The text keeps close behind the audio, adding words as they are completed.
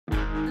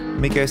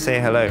me go say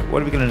hello.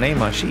 What are we going to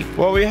name our sheep?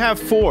 Well, we have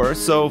 4,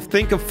 so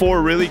think of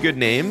 4 really good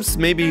names.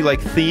 Maybe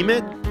like theme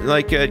it.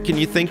 Like, can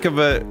you think of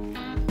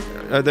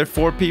are there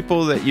 4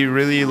 people that you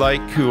really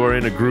like who are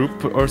in a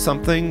group or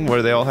something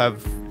where they all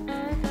have...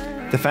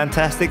 The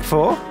Fantastic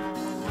Four?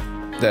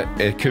 That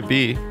it could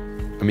be.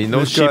 I mean,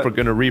 those sheep are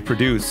going to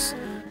reproduce.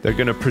 They're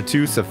going to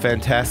produce a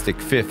fantastic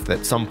 5th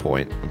at some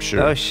point, I'm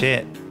sure. Oh,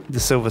 shit. The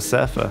Silver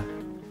Surfer.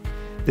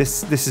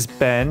 This is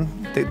Ben,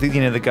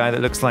 you know, the guy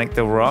that looks like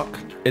the Rock.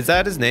 Is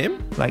that his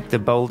name? Like the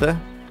boulder?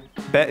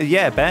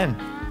 Yeah, Ben.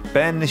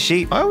 Ben the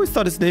sheep. I always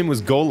thought his name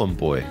was Golem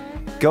Boy.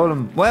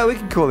 Golem. Well, we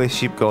can call this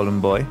sheep Golem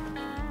Boy.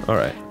 All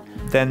right.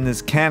 Then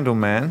there's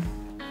Candleman.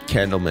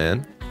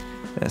 Candleman.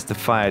 That's the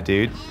fire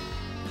dude.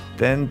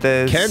 Then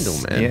there's...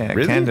 Candleman? Yeah,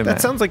 really? Candleman.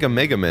 That sounds like a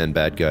Mega Man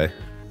bad guy.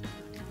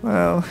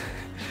 Well...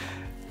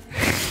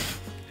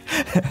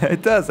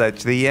 it does,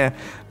 actually, yeah.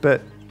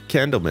 But...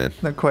 Candleman.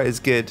 Not quite as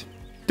good.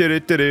 Oh,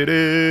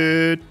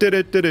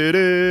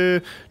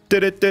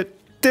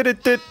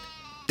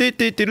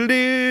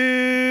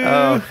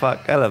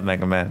 fuck. I love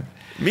Mega Man.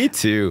 Me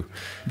too.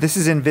 This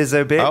is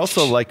Inviso Bitch. I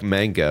also like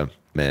Manga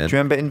Man. Do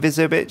you remember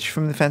Inviso Bitch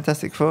from the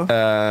Fantastic Four?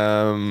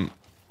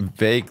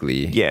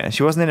 Vaguely. Yeah,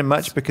 she wasn't in it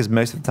much because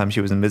most of the time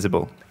she was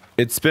invisible.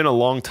 It's been a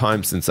long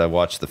time since I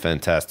watched the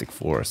Fantastic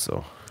Four,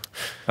 so...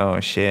 Oh,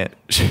 shit.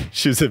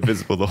 She was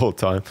invisible the whole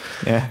time.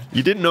 Yeah.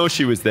 You didn't know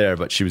she was there,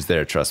 but she was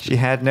there, trust me. She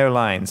had no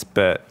lines,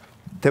 but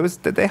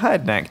they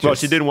hired an actress. Well,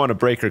 she didn't want to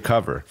break her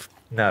cover.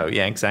 No,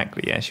 yeah,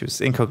 exactly. Yeah, she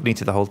was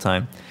incognita the whole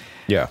time.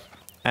 Yeah.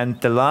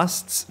 And the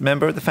last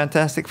member of the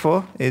Fantastic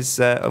Four is,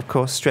 of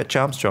course, Stretch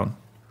Armstrong.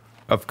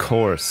 Of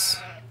course.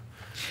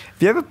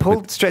 Have you ever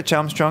pulled Stretch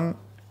Armstrong,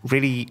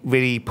 really,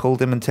 really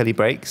pulled him until he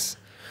breaks?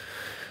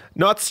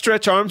 Not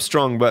Stretch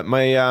Armstrong, but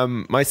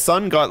my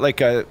son got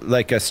like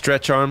a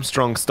Stretch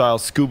Armstrong style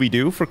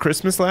Scooby-Doo for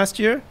Christmas last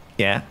year.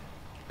 Yeah.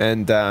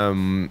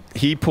 And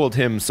he pulled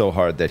him so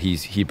hard that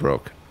he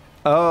broke.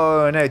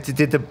 Oh no!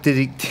 Did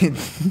he?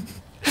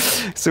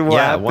 So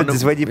what happens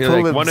is when you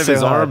pull him one of so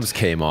his hard, arms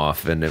came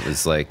off, and it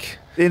was like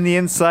in the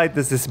inside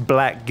there's this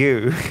black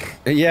goo.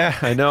 Yeah,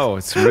 I know.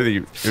 It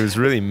was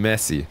really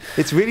messy.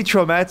 It's really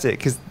traumatic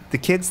because the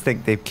kids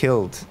think they've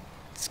killed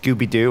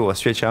Scooby-Doo or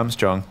Stretch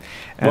Armstrong.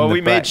 Well,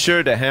 we made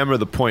sure to hammer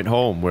the point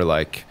home. We're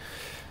like,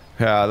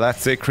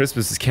 that's it.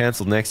 Christmas is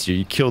canceled next year.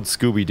 You killed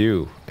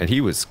Scooby-Doo, and he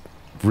was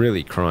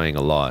really crying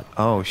a lot.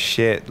 Oh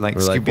shit! Like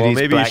we're Scooby-Doo's like, well,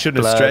 maybe you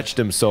shouldn't have blood stretched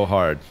him so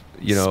hard.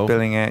 You know,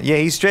 spilling out. Yeah,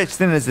 he's stretched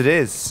thin as it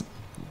is.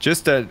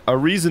 Just a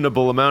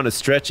reasonable amount of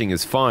stretching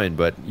is fine,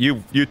 but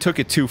you took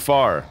it too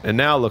far, and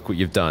now look what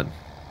you've done.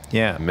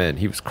 Yeah, man,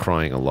 he was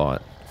crying a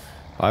lot.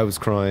 I was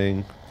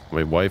crying.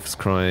 My wife was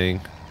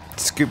crying.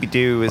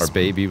 Scooby-Doo was... Our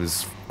baby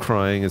was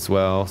crying as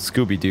well.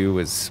 Scooby-Doo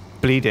was...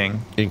 bleeding.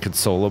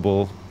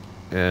 Inconsolable.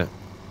 Yeah.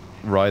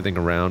 Writhing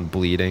around,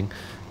 bleeding.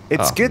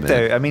 It's good,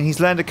 though. I mean, he's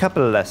learned a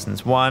couple of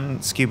lessons. 1,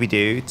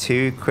 Scooby-Doo.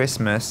 2,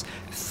 Christmas.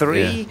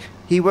 3,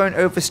 he won't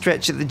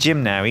overstretch at the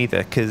gym now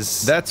either,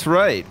 because... That's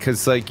right,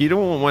 because, like, you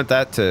don't want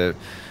that to...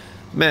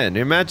 Man,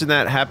 imagine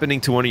that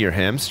happening to one of your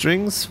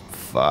hamstrings.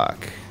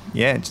 Fuck.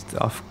 Yeah, just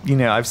off. You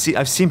know, I've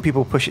seen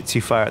people push it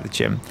too far at the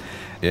gym.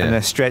 Yeah. And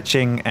they're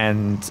stretching,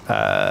 and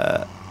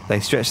they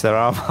stretch their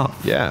arm off.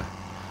 Yeah,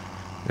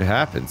 it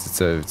happens.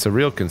 It's a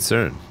real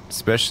concern,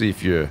 especially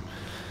if you're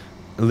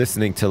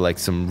listening to like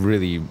some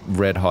really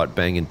red hot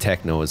banging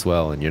techno as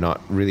well, and you're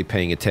not really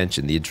paying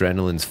attention. The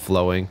adrenaline's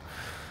flowing.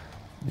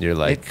 You're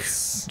like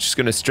just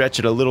gonna stretch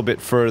it a little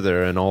bit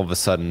further, and all of a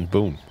sudden,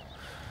 boom.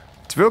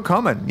 It's real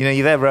common. You know,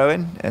 you're there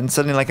rowing, and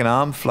suddenly like an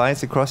arm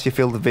flies across your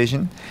field of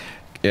vision.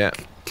 Yeah,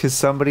 because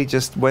somebody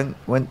just went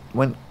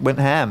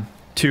ham.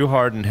 Too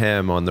hard and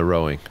ham on the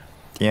rowing.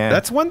 Yeah.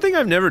 That's one thing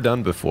I've never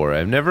done before.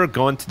 I've never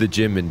gone to the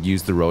gym and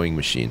used the rowing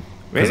machine.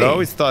 Because Really? I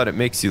always thought it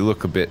makes you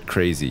look a bit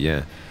crazy,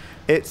 yeah.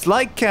 It's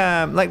like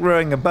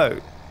rowing a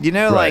boat. You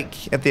know, Right.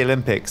 like at the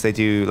Olympics, they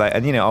do like,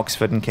 and you know,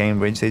 Oxford and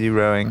Cambridge, they do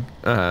rowing.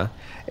 Uh-huh.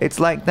 It's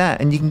like that.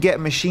 And you can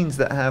get machines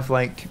that have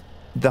like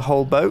the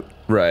whole boat.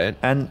 Right.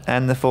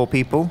 And the 4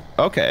 people.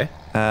 Okay.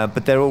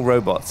 But they're all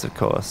robots, of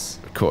course.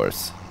 Of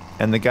course.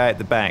 And the guy at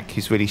the back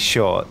who's really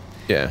short.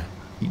 Yeah.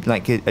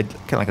 Like kind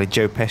of like a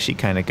Joe Pesci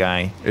kind of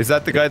guy. Is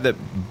that the guy that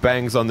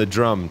bangs on the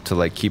drum to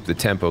like keep the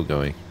tempo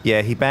going?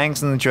 Yeah, he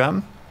bangs on the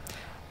drum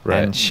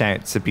and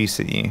shouts abuse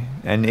at you.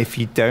 And if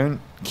you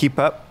don't keep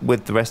up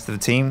with the rest of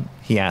the team,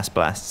 he ass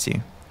blasts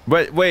you.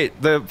 But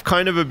wait, the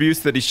kind of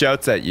abuse that he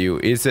shouts at you,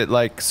 is it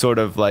like sort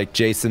of like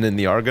Jason and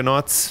the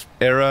Argonauts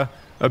era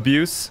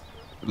abuse?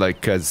 Like,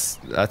 because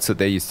that's what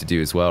they used to do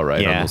as well,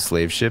 right? Yeah. On those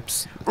slave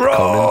ships.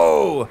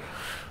 Row!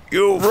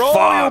 You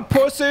Roll, you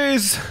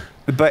pussies!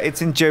 But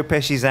it's in Joe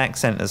Pesci's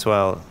accent as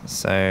well,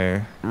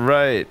 so...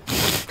 Right.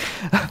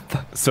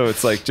 So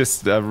it's like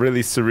just a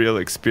really surreal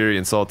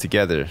experience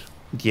altogether.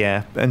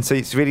 Yeah, and so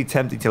it's really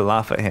tempting to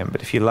laugh at him,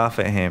 but if you laugh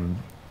at him,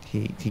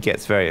 he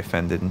gets very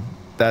offended.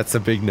 That's a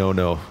big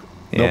no-no.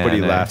 Yeah,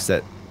 Nobody laughs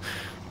at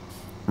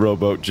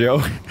Rowboat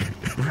Joe.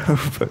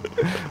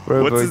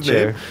 Robo What's his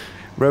Joe. name?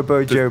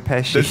 Robo Joe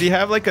Pesci. Does he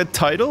have like a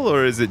title,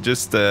 or is it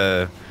just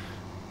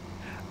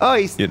Oh,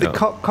 he's You the know.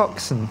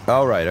 coxswain.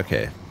 Oh, right.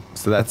 Okay.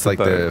 So that's the like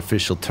the boat.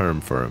 official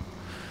term for him.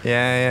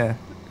 Yeah.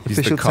 He's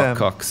Official the term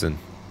coxswain.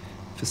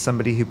 for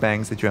somebody who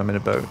bangs the drum in a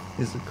boat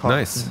is a coxswain.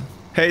 Nice.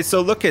 Hey,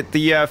 so look at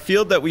the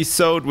field that we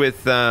sowed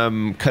with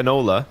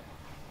canola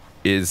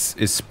is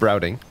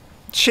sprouting.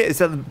 Shit, is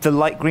that the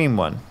light green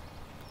one?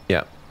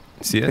 Yeah.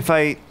 See it? Can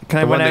I The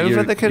run one that over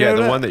you're- the canola? Yeah,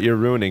 the one that you're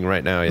ruining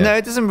right now. Yeah. No,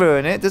 it doesn't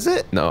ruin it, does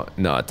it? No,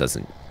 it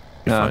doesn't.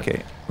 You're No, fine.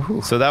 okay.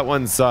 Ooh. So that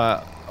one's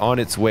on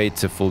its way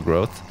to full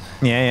growth.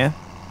 Yeah.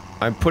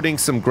 I'm putting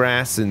some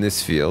grass in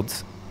this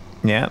field,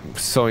 Yeah.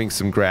 sowing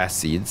some grass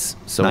seeds.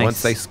 So Nice.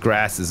 once this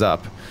grass is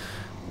up,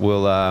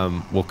 we'll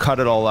cut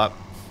it all up,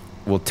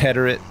 we'll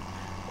tether it,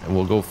 and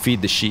we'll go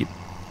feed the sheep.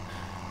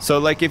 So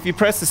like if you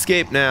press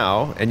escape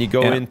now and you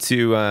go Yeah.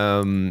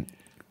 into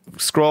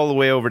scroll the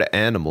way over to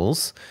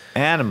animals.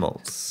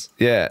 Animals.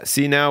 Yeah.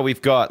 See, now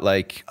we've got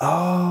like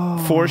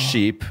 4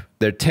 sheep.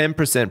 They're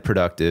 10%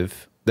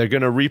 productive. They're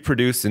going to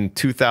reproduce in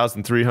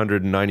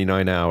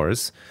 2,399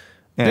 hours.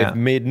 Yeah. They've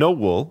made no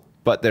wool,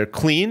 but they're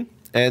clean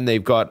and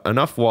they've got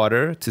enough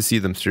water to see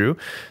them through.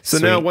 So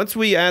now Sweet. once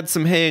we add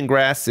some hay and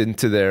grass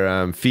into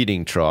their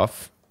feeding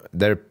trough,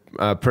 their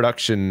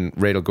production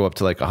rate will go up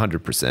to like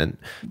 100%.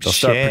 They'll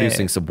start Shit.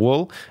 producing some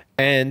wool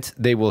and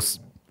they will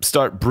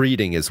start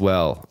breeding as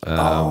well.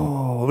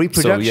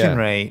 Reproduction yeah.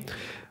 rate.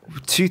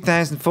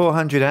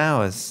 2,400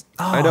 hours.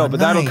 Oh, I know, but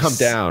that'll come nice.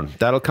 down.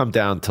 That'll come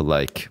down to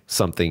like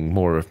something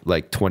more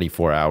like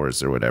 24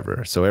 hours or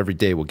whatever. So every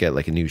day we'll get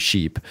like a new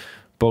sheep,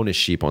 bonus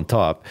sheep on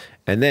top.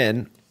 And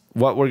then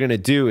what we're going to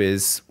do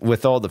is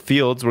with all the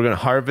fields, we're going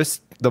to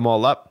harvest them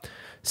all up,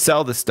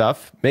 sell the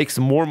stuff, make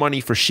some more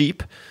money for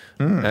sheep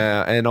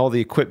and all the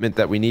equipment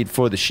that we need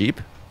for the sheep.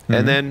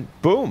 And then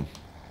boom,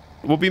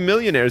 we'll be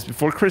millionaires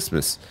before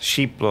Christmas.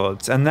 Sheep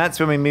lords. And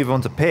that's when we move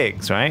on to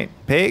pigs, right?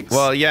 Pigs?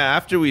 Well, yeah,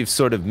 after we've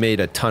sort of made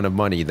a ton of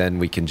money, then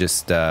we can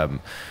just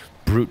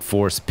brute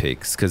force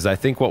pigs. Because I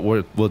think what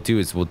we'll do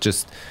is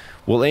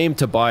we'll aim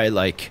to buy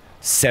like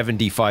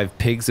 75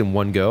 pigs in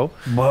one go.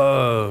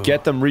 Whoa.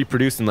 Get them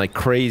reproducing like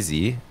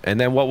crazy. And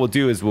then what we'll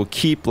do is we'll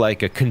keep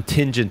like a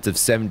contingent of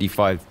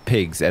 75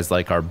 pigs as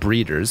like our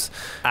breeders.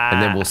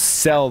 And then we'll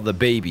sell the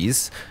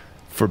babies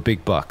for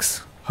big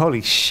bucks.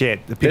 Holy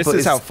shit. The This people,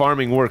 is how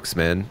farming works,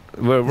 man.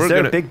 We're is there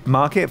gonna, a big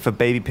market for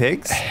baby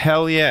pigs?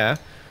 hell yeah.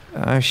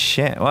 Oh,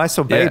 shit. Well, I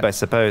saw Babe, Yeah. I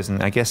suppose,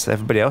 and I guess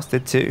everybody else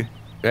did too.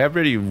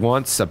 Everybody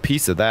wants a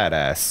piece of that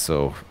ass,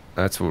 so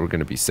that's what we're going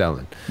to be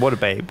selling. What a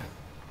babe.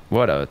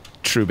 What a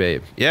true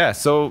babe. Yeah,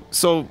 so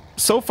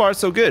far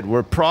so good.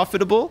 We're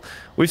profitable.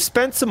 We've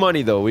spent some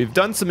money though. We've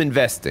done some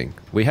investing.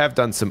 We have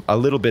done a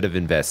little bit of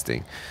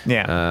investing.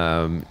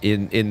 Yeah.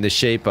 In the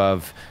shape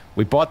of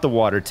we bought the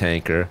water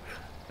tanker.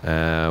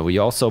 We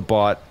also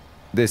bought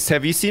this.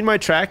 Have you seen my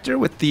tractor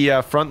with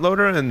the front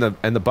loader and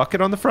the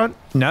bucket on the front?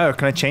 No,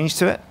 can I change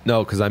to it?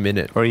 No, because I'm in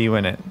it. Or are you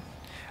in it?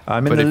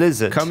 I'm in But the if-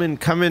 lizard. Come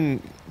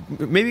in.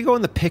 Maybe go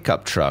in the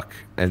pickup truck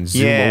and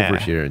zoom Yeah. over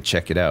here and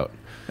check it out.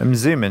 I'm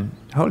zooming.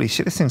 Holy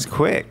shit, this thing's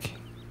quick.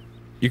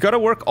 You got to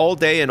work all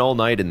day and all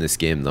night in this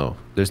game, though.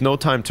 There's no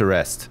time to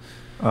rest.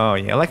 Oh,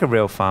 yeah, like a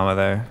real farmer,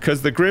 though.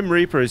 Because the Grim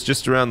Reaper is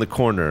just around the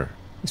corner.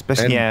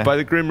 Especially, And yeah. by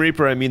the Grim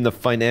Reaper, I mean the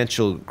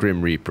financial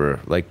Grim Reaper.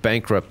 Like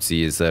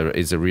bankruptcy is a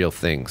real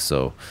thing.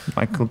 So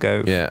Michael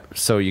Gove. yeah,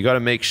 so you got to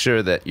make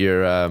sure that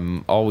you're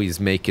always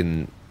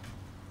making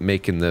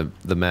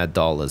the mad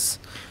dollars.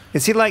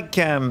 Is he like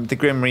the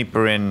Grim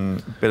Reaper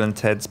in Bill and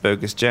Ted's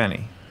Bogus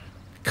Journey?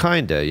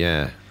 Kinda,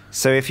 yeah.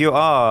 So if you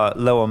are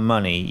low on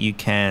money, you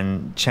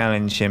can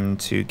challenge him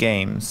to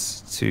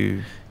games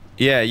to...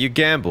 Yeah, you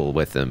gamble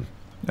with him.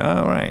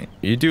 Oh, right.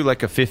 You do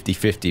like a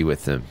 50-50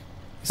 with him.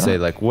 Say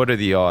like, what are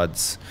the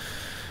odds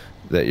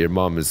that your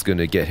mom is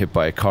gonna get hit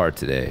by a car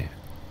today?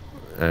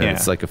 And Yeah.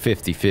 it's like a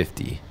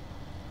 50-50.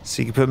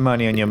 So you can put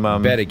money on your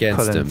mum, Bet against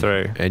pulling him,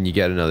 through. and you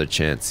get another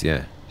chance.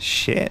 Yeah,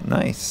 Shit,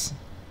 nice.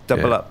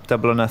 Double Yeah. up,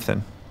 double or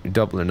nothing.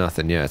 double or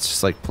nothing. Yeah, it's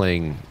just like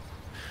playing.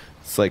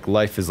 It's like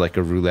life is like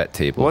a roulette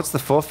table. What's the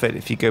forfeit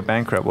if you go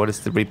bankrupt? What does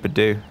the Reaper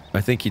do?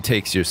 I think he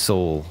takes your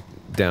soul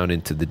down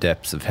into the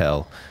depths of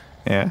hell,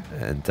 Yeah.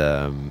 and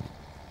So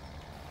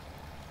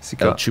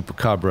you El got,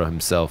 Chupacabra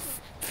himself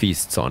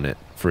feasts on it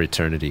for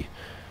eternity.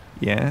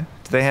 yeah.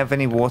 Do they have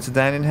any water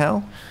down in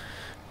hell?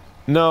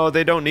 No,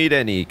 they don't need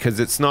any because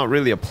it's not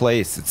really a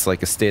place. It's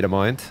like a state of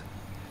mind.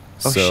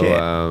 Oh, so, shit.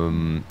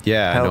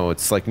 yeah, Hell. I know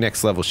it's like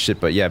next level shit.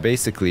 But yeah,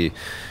 basically,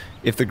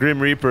 if the Grim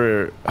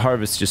Reaper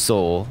harvests your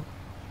soul,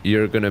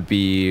 you're gonna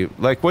be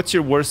like, what's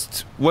your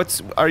worst?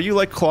 Are you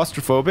like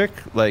claustrophobic?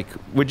 Like,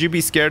 would you be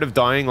scared of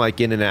dying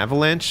like in an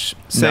avalanche,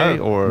 say,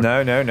 no. or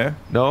No.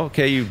 No?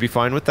 Okay, you'd be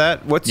fine with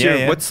that.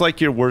 Yeah. What's like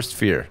your worst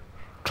fear?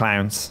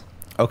 Clowns.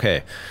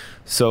 Okay.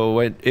 So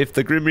if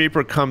the Grim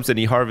Reaper comes and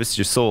he harvests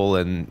your soul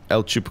and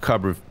El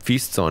Chupacabra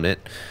feasts on it,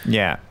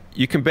 Yeah.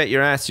 you can bet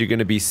your ass you're going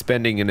to be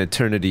spending an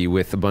eternity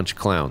with a bunch of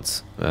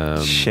clowns.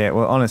 Shit.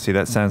 Well, honestly,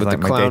 that sounds With like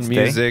the my clown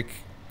day-to-day. music,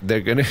 they're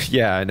going to...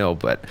 Yeah, I know,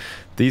 but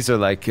these are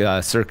like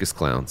circus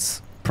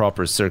clowns.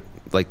 Proper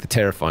like the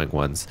terrifying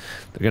ones.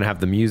 They're gonna have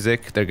the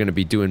music. They're gonna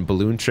be doing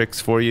balloon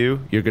tricks for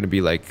you. You're gonna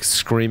be like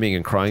screaming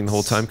and crying the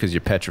whole time because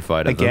you're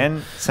petrified of them.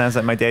 Again, sounds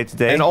like my day to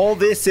day. And all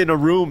this in a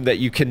room that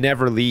you can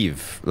never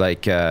leave.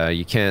 Like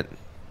you can't.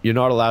 You're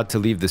not allowed to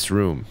leave this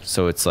room.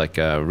 So it's like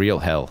a real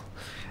hell.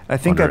 I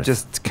think I've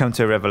just come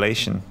to a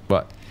revelation.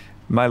 What?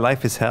 My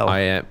life is hell. I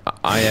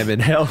am in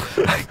hell.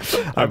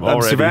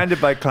 I'm surrounded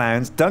by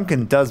clowns.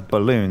 Duncan does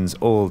balloons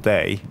all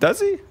day. Does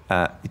he?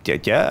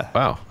 Yeah.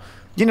 Wow.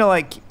 You know,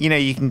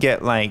 you can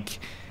get like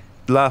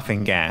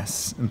laughing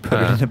gas and put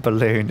it in a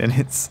balloon, and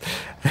it's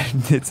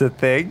a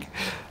thing.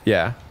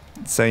 Yeah.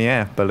 So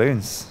yeah,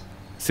 balloons.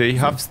 So he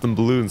huffs them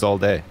balloons all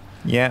day.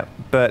 Yeah,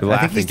 but I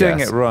think he's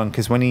doing it wrong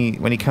because when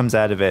he comes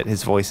out of it,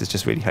 his voice is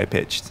just really high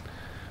pitched.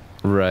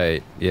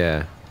 Right.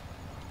 Yeah.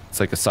 It's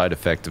like a side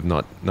effect of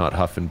not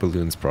huffing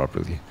balloons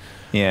properly.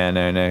 Yeah,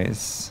 no,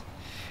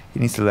 he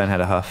needs to learn how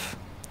to huff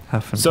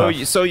and puff.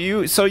 So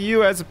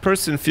you as a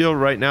person feel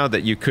right now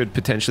that you could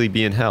potentially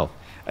be in hell?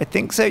 I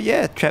think so.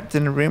 Yeah, trapped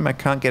in a room I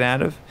can't get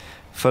out of,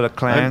 full of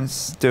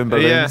clowns doing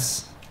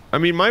balloons. Yeah. I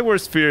mean, my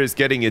worst fear is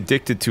getting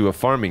addicted to a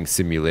farming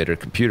simulator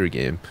computer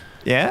game.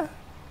 Yeah.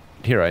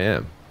 Here I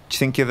am. Do you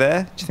think you're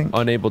there? Do you think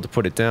unable to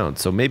put it down?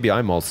 So maybe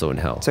I'm also in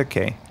hell. It's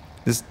okay.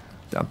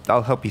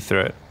 I'll help you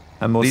through it.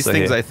 I'm also these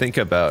things here. I think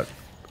about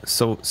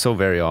so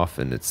very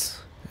often.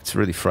 It's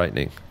really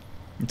frightening.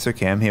 It's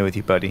okay. I'm here with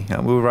you, buddy.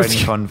 We're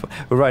riding convoy.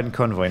 We're riding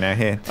convoy now.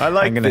 Here. I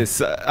like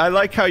this. I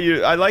like how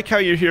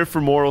you're here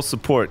for moral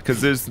support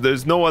because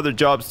there's no other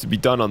jobs to be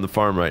done on the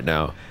farm right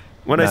now.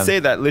 When I say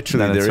that,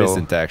 literally, there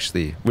isn't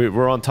actually.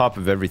 We're on top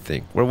of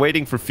everything. We're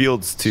waiting for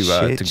fields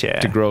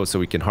to grow so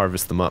we can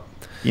harvest them up.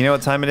 You know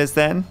what time it is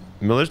then?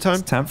 Miller time?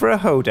 It's time for a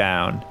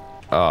hoedown.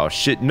 Oh,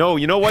 shit. No,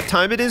 you know what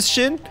time it is,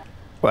 Sjin?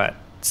 What?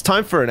 It's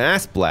time for an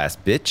ass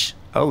blast, bitch.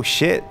 Oh,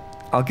 shit.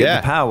 I'll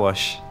get the power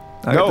wash.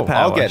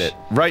 I'll get it.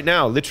 Right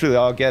now, literally,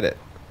 I'll get it.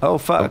 Oh,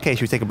 fuck. Okay,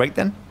 should we take a break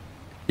then?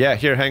 Yeah,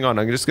 here, hang on.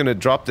 I'm just going to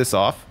drop this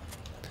off.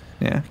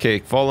 Yeah. Okay,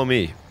 follow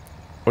me.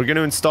 We're going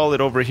to install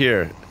it over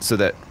here so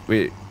that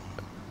we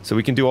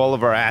can do all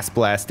of our ass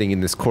blasting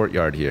in this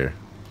courtyard here.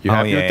 You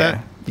happy with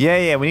that?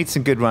 Yeah, we need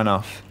some good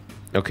runoff.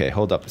 Okay,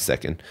 hold up a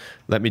second.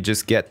 Let me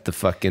just get the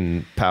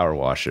fucking power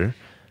washer.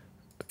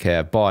 Okay,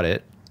 I bought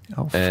it.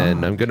 Oh, fuck.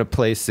 And I'm going to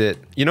place it...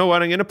 You know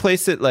what? I'm going to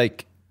place it,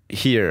 like,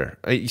 here.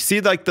 You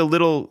see, like, the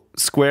little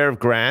square of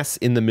grass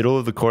in the middle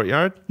of the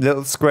courtyard?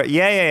 Little square...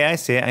 Yeah, I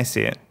see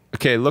it.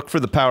 Okay, look for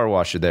the power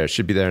washer there. It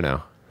should be there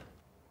now.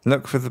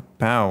 Look for the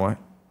power...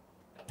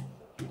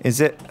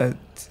 Is it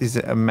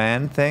a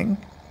man thing?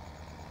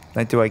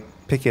 Like, do I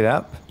pick it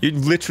up? You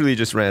literally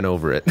just ran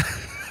over it.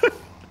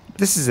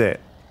 This is it.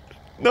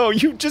 No,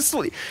 you just...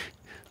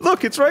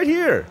 Look, it's right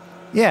here.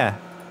 Yeah.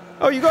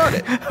 Oh, you got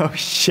it. Oh,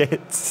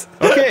 shit.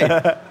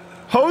 Okay.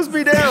 Hose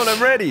me down.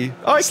 I'm ready.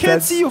 Oh, I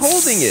can't see you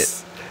holding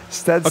it.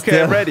 Stand okay,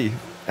 still. I'm ready.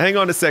 Hang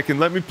on a second.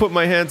 Let me put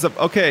my hands up.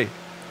 Okay.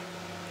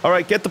 All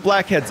right, get the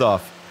blackheads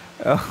off.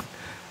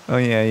 Oh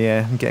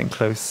yeah. I'm getting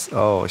close.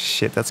 Oh,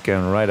 shit. That's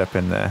going right up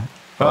in there.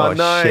 Oh,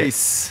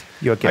 nice. Shit.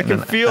 You're getting I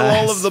can feel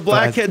all of the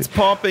blackheads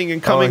popping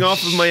and coming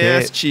off of my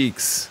ass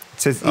cheeks.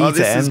 It says E to enter.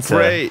 This is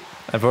great.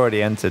 I've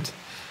already entered.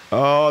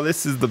 Oh,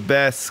 this is the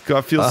best. God,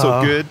 I feel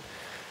so good.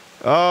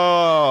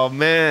 Oh,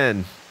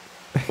 man.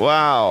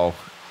 Wow.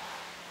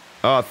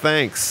 Oh,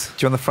 thanks.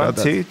 Do you want the front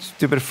too?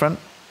 Do a bit of front?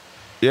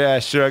 Yeah,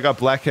 sure. I got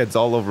blackheads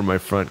all over my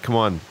front. Come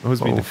on.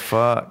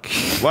 Fuck.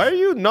 Why are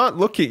you not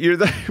looking?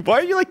 Why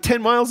are you like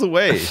 10 miles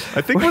away?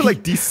 I think we're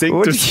like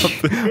desynced or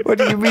something. What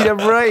do you mean? I'm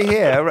right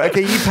here.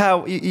 Okay,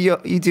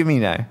 you do me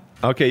now.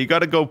 Okay, you got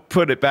to go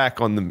put it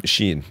back on the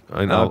machine.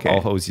 And I'll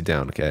hose you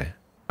down, okay?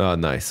 Oh,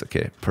 nice.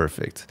 Okay,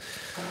 perfect.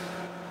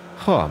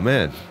 Oh,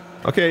 man.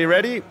 Okay, you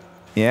ready?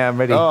 Yeah, I'm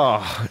ready.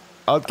 Oh,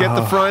 I'll get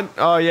the front.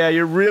 Oh, yeah,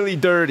 you're really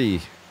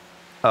dirty.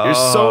 You're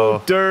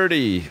so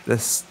dirty.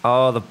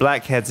 The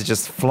blackheads are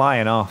just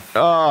flying off.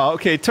 Oh,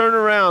 okay, turn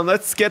around.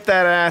 Let's get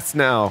that ass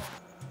now.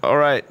 All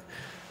right.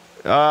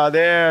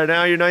 There,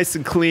 now you're nice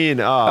and clean.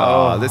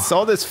 All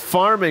this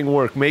farming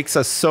work makes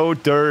us so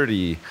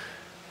dirty.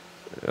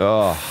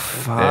 Oh,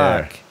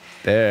 fuck.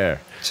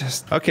 There.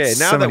 Just okay,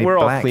 now that we're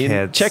all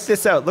clean, check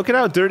this out. Look at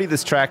how dirty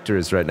this tractor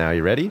is right now.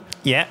 You ready?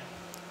 Yeah.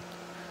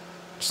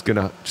 Just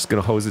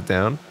gonna hose it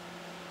down.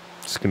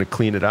 Just gonna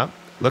clean it up.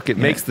 Look, it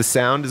makes the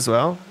sound as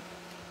well.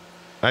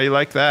 How do you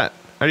like that?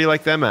 How do you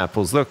like them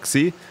apples? Look,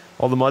 see?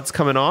 All the mud's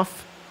coming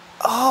off.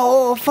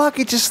 Oh, fuck,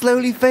 it just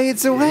slowly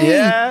fades away.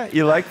 Yeah,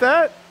 you like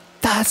that?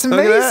 That's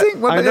amazing.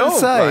 What about the other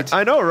side?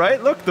 I know,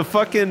 right? Look, the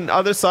fucking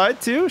other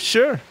side too.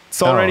 Sure.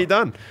 It's already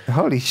done.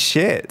 Holy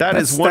shit.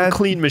 That's one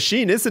clean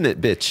machine, isn't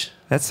it, bitch?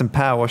 That's some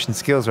power washing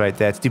skills right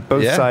there to do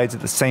both sides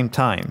at the same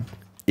time.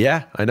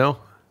 Yeah, I know.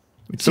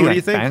 So what do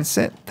you think? Bounce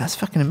it? That's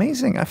fucking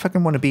amazing. I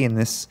fucking want to be in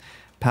this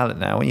pallet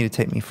now. I want you to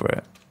take me for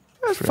it.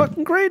 That's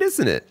fucking great,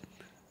 isn't it?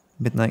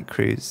 Midnight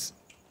cruise.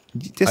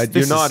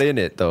 You're not in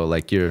it though.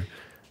 Like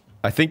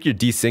I think you're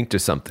desynced or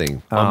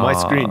something. On my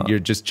screen, you're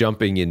just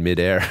jumping in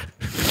midair.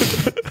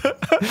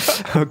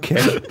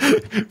 Okay.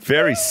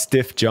 Very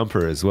stiff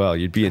jumper as well.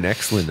 You'd be an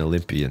excellent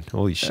Olympian.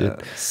 Holy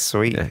shit.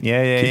 Sweet.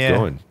 Yeah. Keep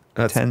going.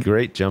 That's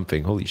great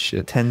jumping. Holy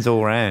shit. 10s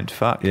all round.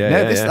 Fuck. Yeah,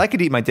 no, yeah. I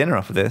could eat my dinner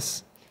off of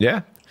this.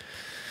 Yeah.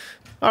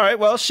 All right.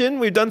 Well, Sjin,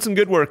 we've done some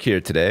good work here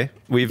today.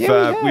 We've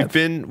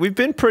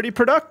been pretty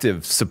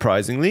productive,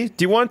 surprisingly.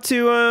 Do you want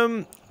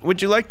to?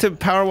 Would you like to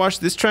power wash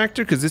this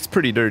tractor? Because it's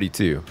pretty dirty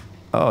too.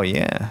 Oh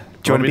yeah.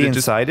 Do you want to be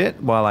inside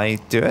it while I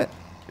do it?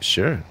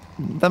 Sure.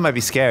 That might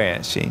be scary,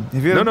 actually.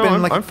 Have you ever No,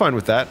 been I'm fine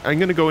with that. I'm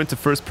gonna go into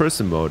first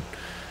person mode.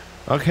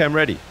 Okay, I'm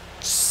ready.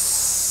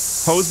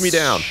 Hose me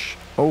down.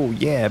 Oh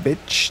yeah,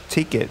 bitch.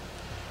 Take it.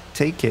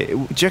 Take it. Do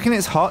you reckon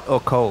it's hot or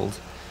cold?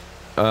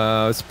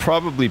 It's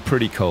probably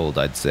pretty cold,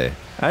 I'd say.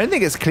 I don't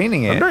think it's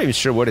cleaning it. I'm not even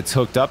sure what it's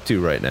hooked up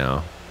to right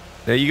now.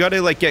 Now you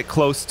gotta like get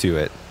close to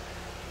it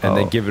and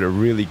then give it a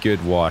really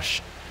good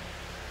wash.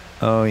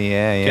 Oh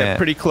yeah. Get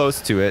pretty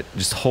close to it.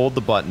 Just hold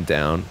the button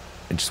down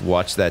and just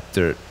watch that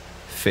dirt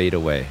fade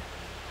away.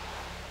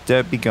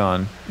 Dirt be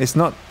gone. It's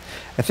not.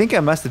 I think I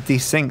must have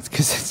desynced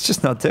because it's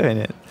just not doing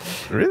it.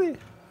 Really?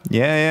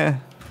 Yeah.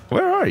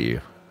 Where are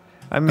you?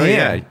 I'm here.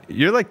 Yeah,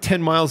 you're like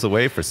 10 miles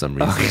away for some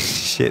reason. Oh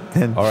shit!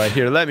 Then. All right,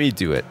 here. Let me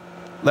do it.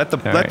 Let the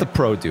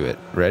pro do it.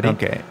 Ready?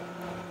 Okay.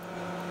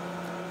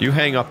 You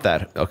hang up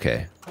that.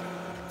 Okay.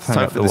 It's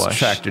time for this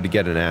tractor to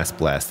get an ass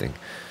blasting.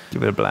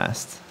 Give it a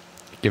blast.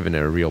 Giving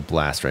it a real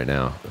blast right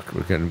now.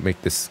 We're gonna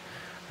make this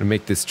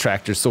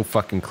tractor so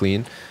fucking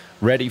clean,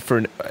 ready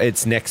for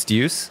its next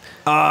use.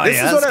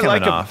 This is what I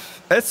like.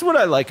 That's what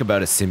I like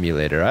about a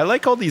simulator. I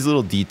like all these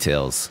little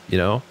details, you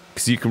know,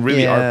 because you can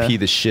really RP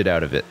the shit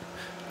out of it.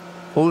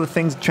 All the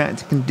things the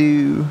tractor can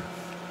do.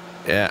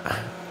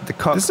 Yeah. The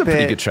cockpit. This is a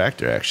pretty good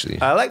tractor, actually.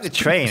 I like the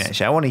train,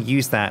 actually. I want to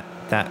use that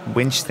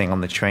winch thing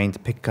on the train to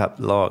pick up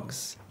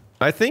logs.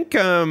 I think,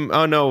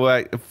 oh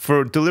no,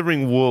 for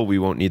delivering wool, we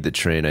won't need the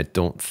train, I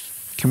don't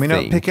Can we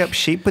not pick up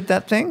sheep with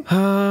that thing?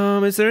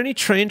 Is there any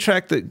train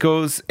track that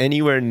goes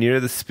anywhere near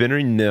the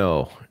spinnery?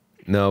 No,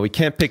 we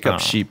can't pick up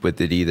sheep with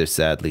it either,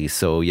 sadly.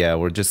 So yeah,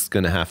 we're just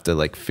gonna have to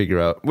like figure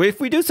out. If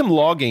we do some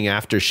logging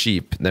after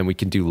sheep, then we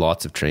can do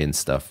lots of train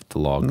stuff with the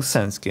logs. That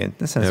sounds good.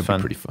 That sounds fun.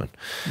 Be pretty fun.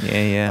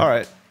 Yeah. All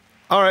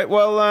right.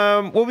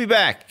 Well, we'll be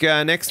back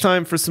next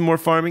time for some more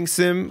farming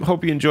sim.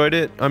 Hope you enjoyed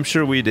it. I'm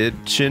sure we did.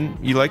 Sjin,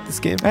 you like this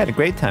game? I had a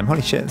great time.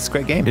 Holy shit, it's a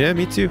great game. Yeah,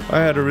 me too. I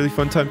had a really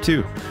fun time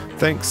too.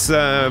 Thanks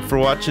for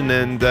watching,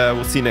 and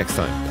we'll see you next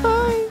time.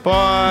 Bye.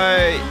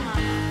 Bye.